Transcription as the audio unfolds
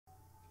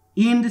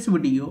In this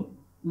video,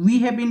 we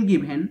have been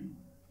given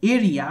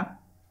area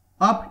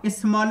of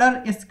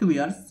smaller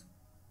squares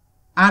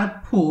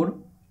are 4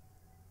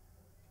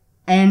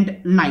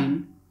 and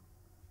 9.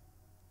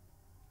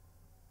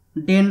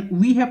 Then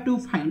we have to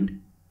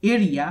find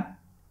area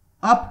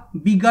of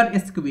bigger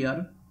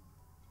square.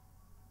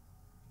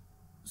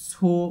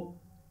 So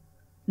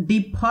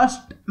the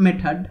first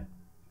method,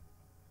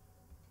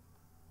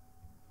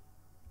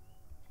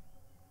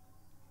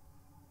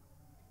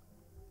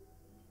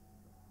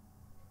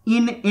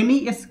 in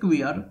any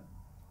square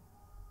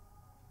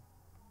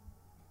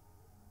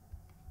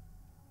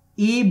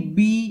A,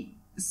 B,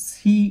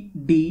 C,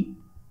 D,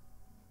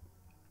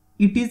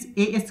 it is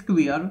a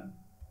square.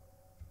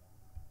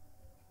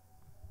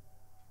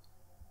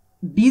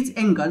 These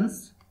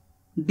angles,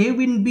 they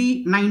will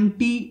be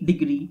 90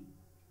 degree,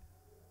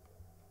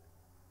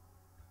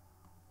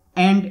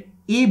 and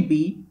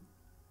AB,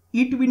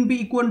 it will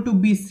be equal to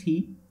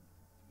BC,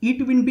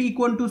 it will be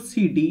equal to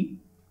CD,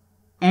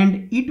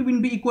 and it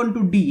will be equal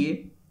to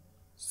DA.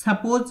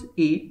 Suppose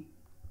A,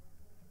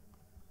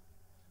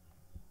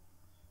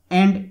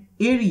 and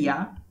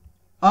area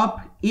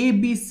of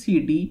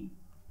ABCD,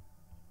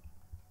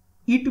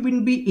 it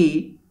will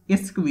be a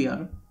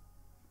square.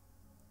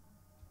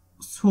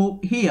 So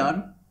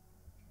here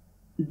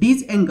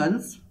these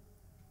angles,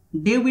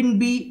 they will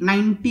be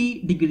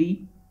 90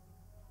 degree,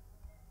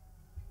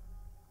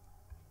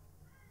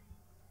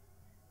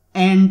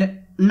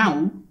 and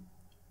now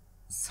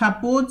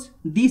suppose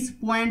this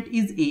point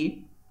is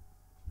A,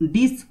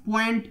 this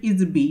point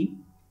is B,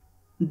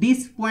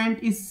 this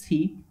point is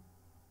C,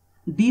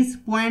 this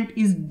point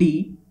is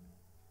D,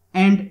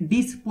 and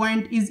this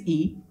point is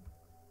E,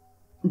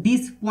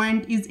 this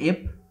point is F,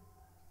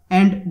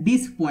 and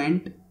this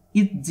point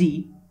is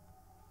G.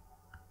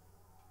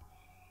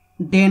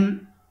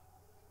 Then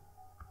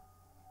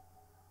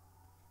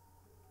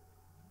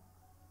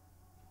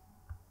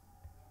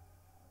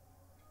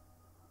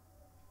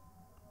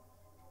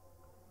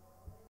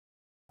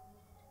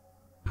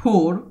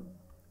for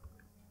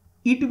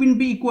it will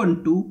be equal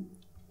to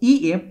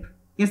EF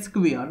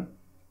square.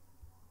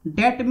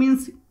 That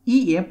means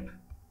EF,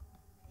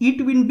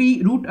 it will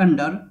be root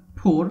under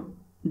 4,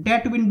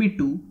 that will be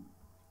 2,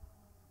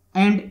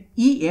 and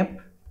EF,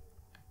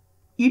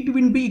 it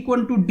will be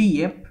equal to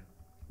DF,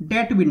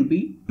 that will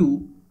be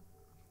 2.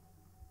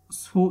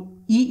 So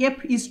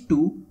EF is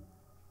 2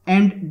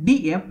 and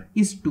DF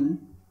is 2,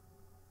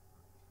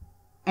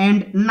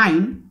 and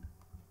 9,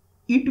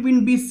 it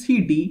will be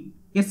CD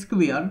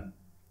square.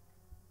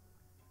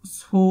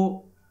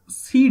 So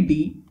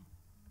CD,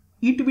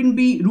 it will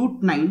be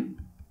root 9,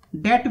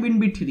 that will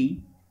be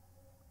 3,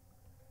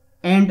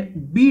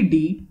 and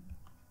BD,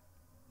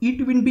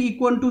 it will be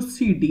equal to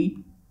CD,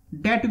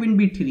 that will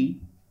be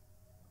 3.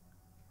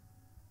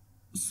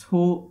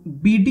 So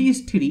BD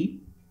is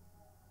 3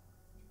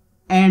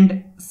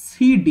 and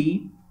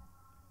CD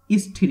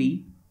is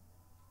 3,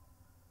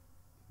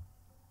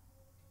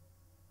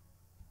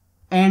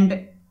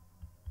 and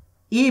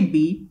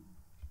AB,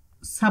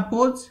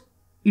 suppose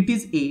it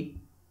is A,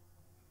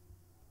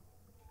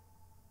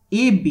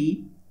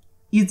 AB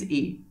is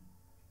A.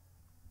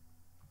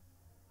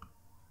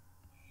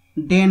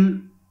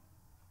 Then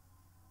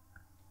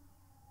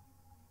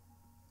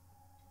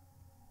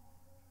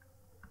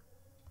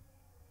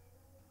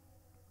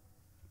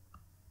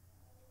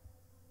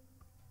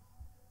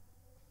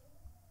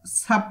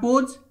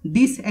suppose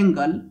this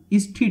angle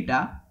is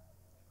theta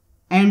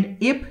and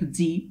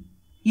FG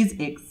is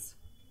X.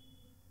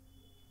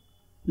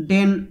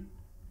 Then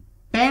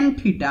tan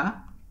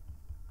theta,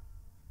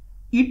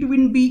 it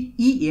will be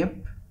EF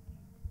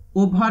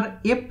over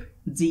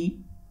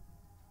FG,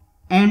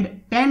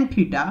 and tan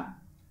theta,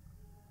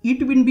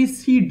 it will be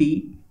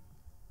CD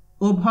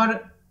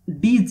over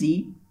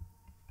DG,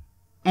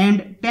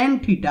 and tan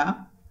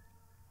theta,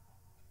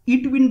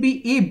 it will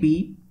be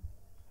AB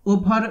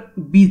over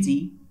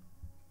BG,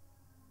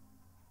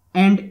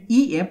 and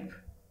EF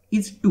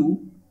is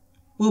 2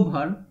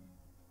 over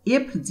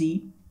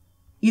FG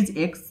is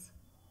X,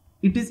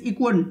 it is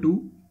equal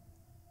to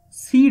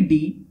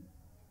CD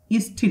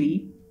is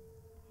 3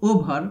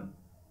 over,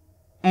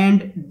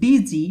 and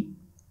DG,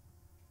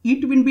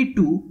 it will be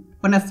 2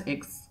 plus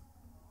X,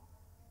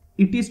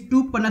 it is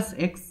 2 plus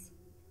X,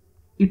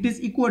 it is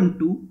equal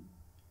to,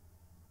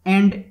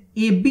 and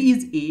AB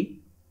is A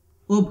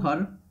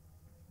over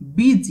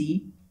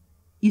BG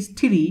is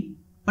 3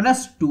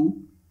 plus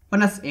 2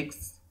 plus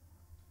X,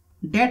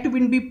 that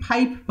will be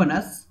 5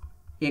 plus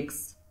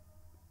X,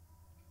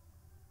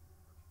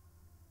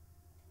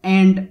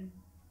 and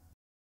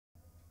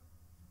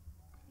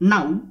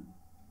now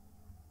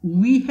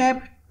we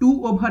have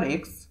 2 over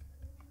X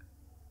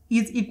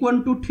is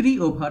equal to 3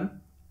 over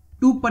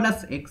 2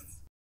 plus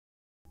X,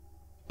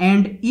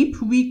 and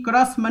if we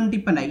cross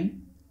multiply,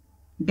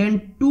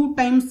 then 2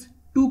 times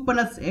 2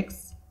 plus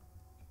X,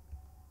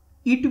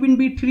 it will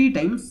be 3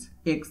 times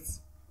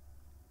X,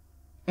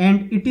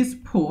 and it is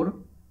 4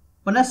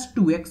 plus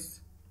 2X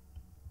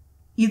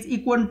is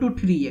equal to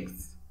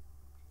 3X.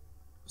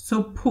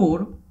 So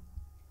 4,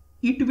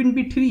 it will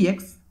be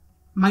 3x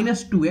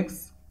minus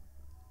 2x.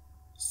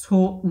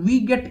 So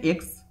we get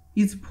x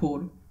is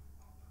 4.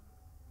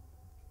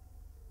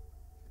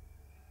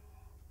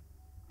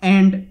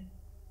 And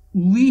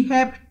we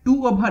have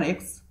 2 over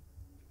x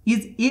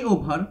is a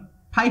over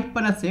 5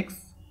 plus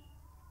x.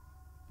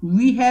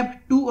 We have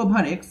 2 over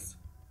x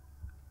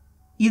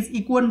is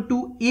equal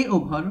to a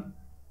over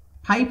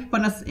 5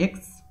 plus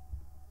x,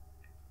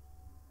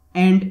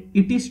 and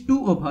it is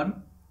 2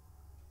 over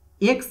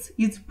x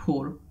is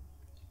 4.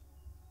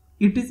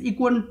 It is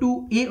equal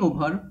to a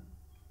over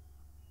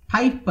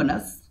 5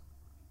 plus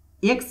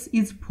x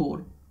is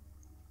 4,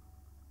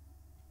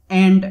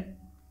 and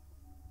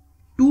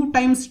 2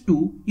 times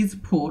 2 is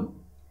 4.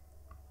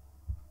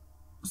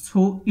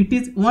 So it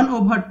is 1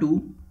 over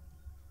 2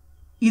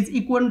 is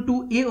equal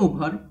to a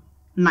over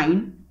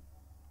 9.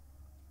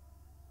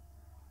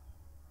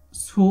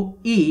 So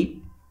a,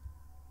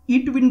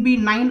 it will be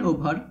 9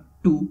 over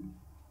 2.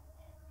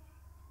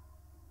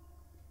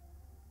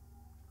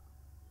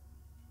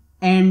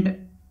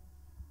 And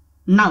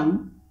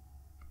now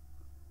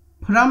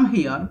from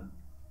here,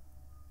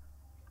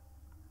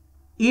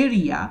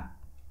 area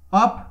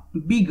of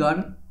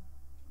bigger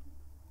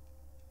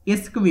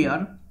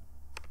square,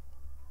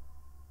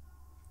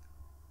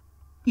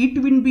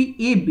 it will be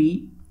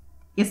AB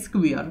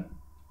square,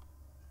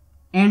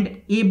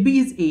 and AB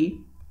is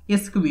a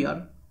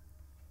square,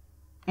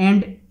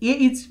 and a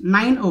is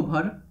 9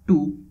 over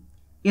 2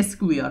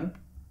 square.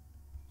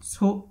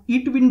 So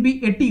it will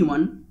be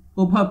 81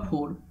 over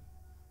 4.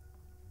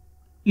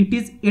 It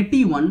is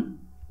 81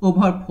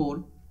 over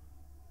 4.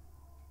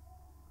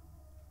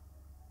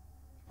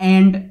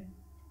 And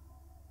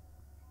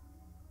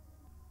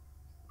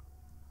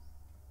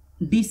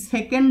the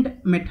second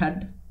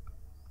method,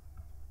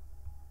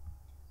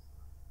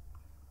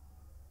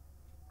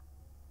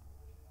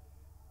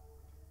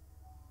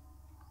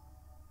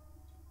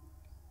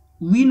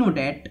 we know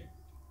that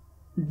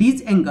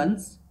these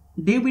angles,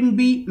 they will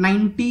be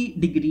 90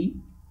 degree,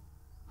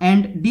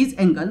 and these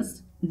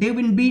angles, they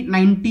will be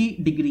 90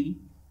 degree,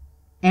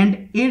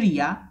 and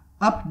area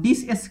of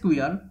this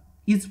square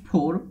is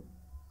 4,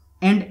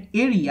 and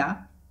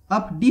area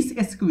of this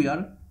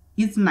square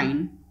is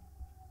 9.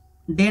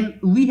 Then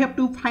we have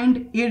to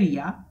find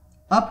area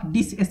of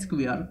this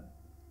square.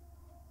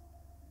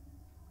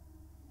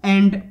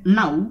 And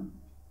now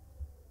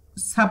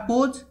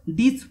suppose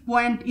this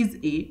point is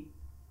A,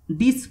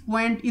 this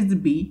point is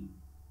B,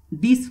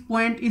 this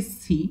point is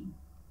C,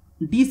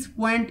 this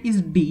point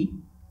is D,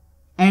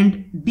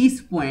 and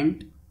this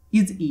point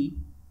is E.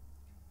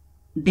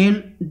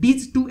 Then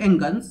these two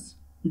angles,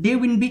 they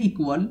will be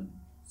equal,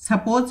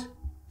 suppose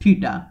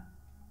theta.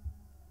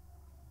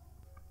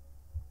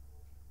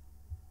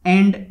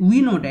 And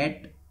we know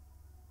that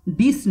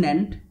this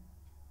length,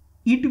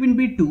 it will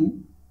be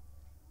 2,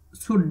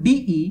 so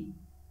DE,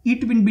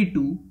 it will be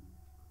 2,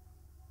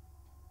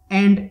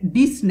 and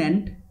this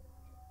length,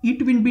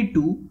 it will be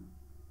 2,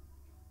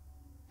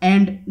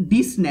 and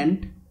this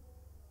length,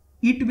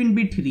 it will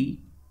be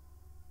 3.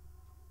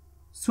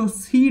 So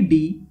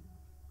CD,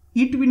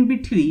 it will be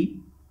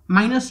 3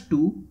 minus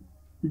 2,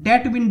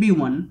 that will be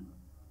 1,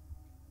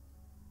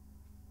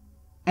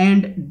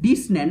 and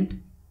this length,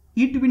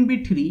 it will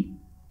be 3,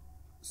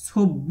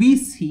 so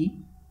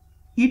BC,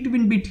 it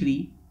will be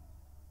 3,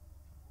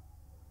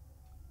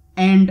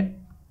 and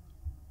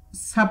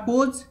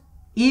suppose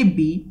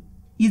AB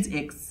is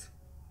x.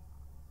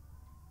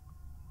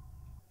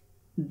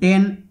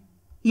 Then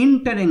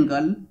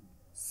interangle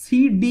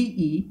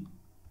CDE,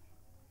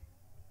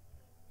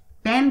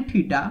 tan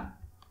theta,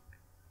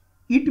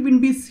 it will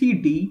be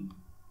CD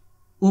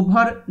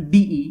over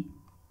DE,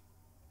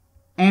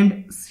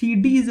 and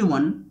CD is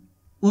 1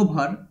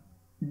 over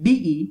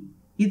DE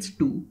is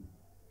 2,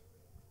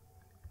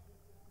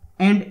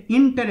 and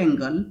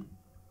interangle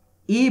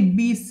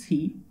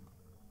ABC,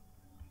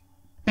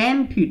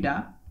 tan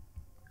theta,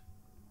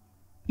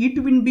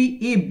 it will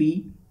be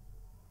AB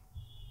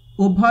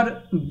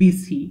over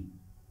BC,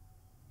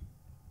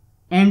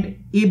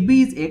 and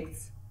AB is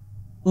x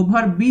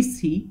over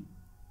BC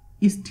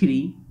is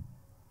 3.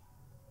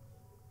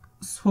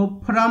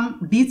 So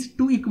from these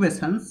two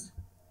equations,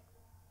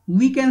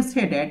 we can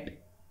say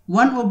that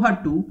 1 over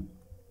 2,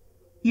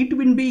 it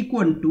will be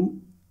equal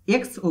to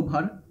x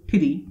over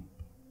 3.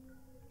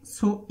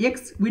 So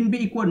x will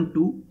be equal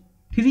to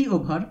 3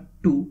 over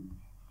 2.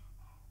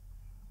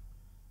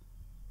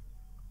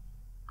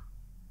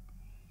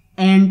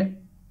 And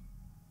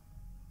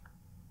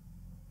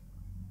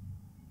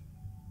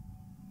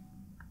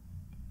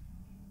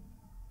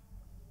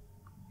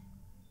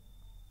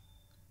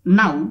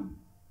now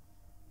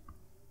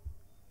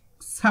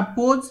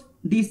suppose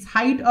the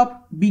side of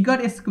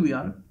bigger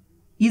square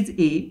is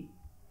A,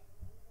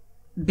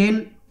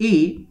 then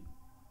A,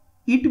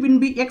 it will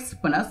be x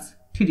plus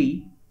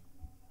 3,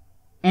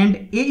 and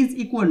A is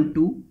equal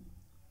to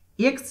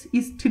x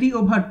is 3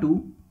 over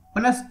 2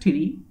 plus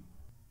 3,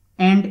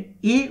 and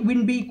A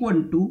will be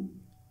equal to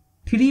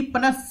 3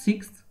 plus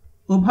 6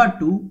 over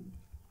 2,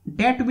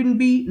 that will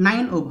be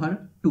 9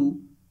 over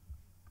 2.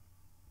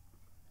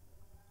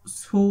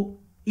 So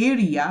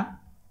area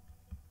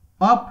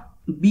of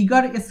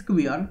bigger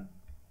square,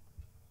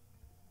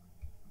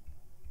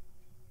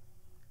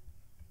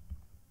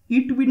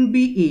 it will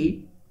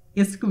be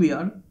a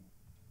square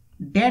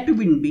that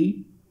will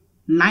be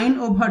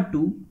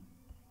 9/2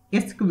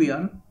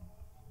 square,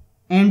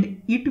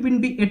 and it will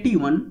be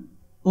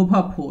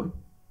 81/4.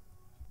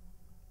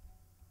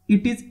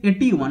 It is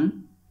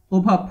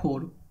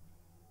 81/4.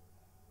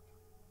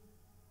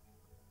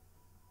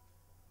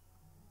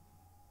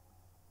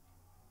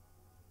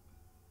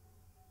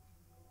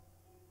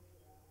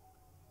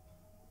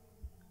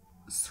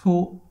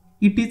 So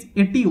it is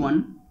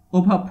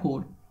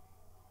 81/4.